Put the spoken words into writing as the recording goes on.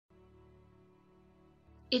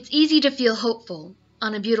It's easy to feel hopeful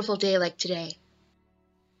on a beautiful day like today,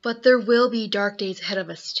 but there will be dark days ahead of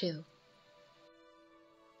us too.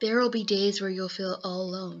 There will be days where you'll feel all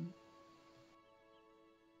alone.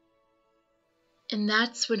 And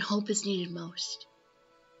that's when hope is needed most.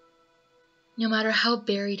 No matter how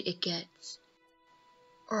buried it gets,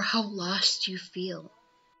 or how lost you feel,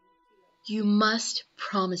 you must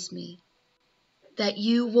promise me that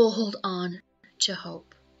you will hold on to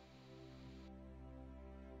hope.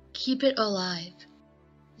 Keep it alive.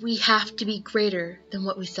 We have to be greater than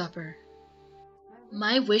what we suffer.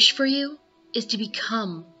 My wish for you is to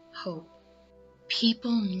become hope.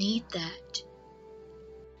 People need that.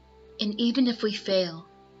 And even if we fail,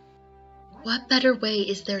 what better way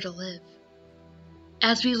is there to live?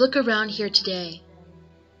 As we look around here today,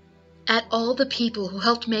 at all the people who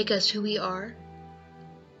helped make us who we are,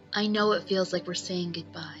 I know it feels like we're saying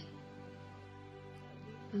goodbye.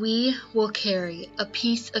 We will carry a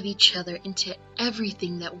piece of each other into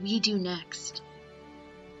everything that we do next,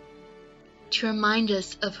 to remind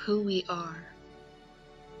us of who we are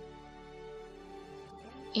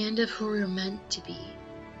and of who we're meant to be.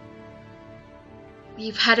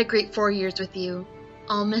 We've had a great 4 years with you.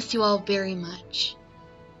 I'll miss you all very much.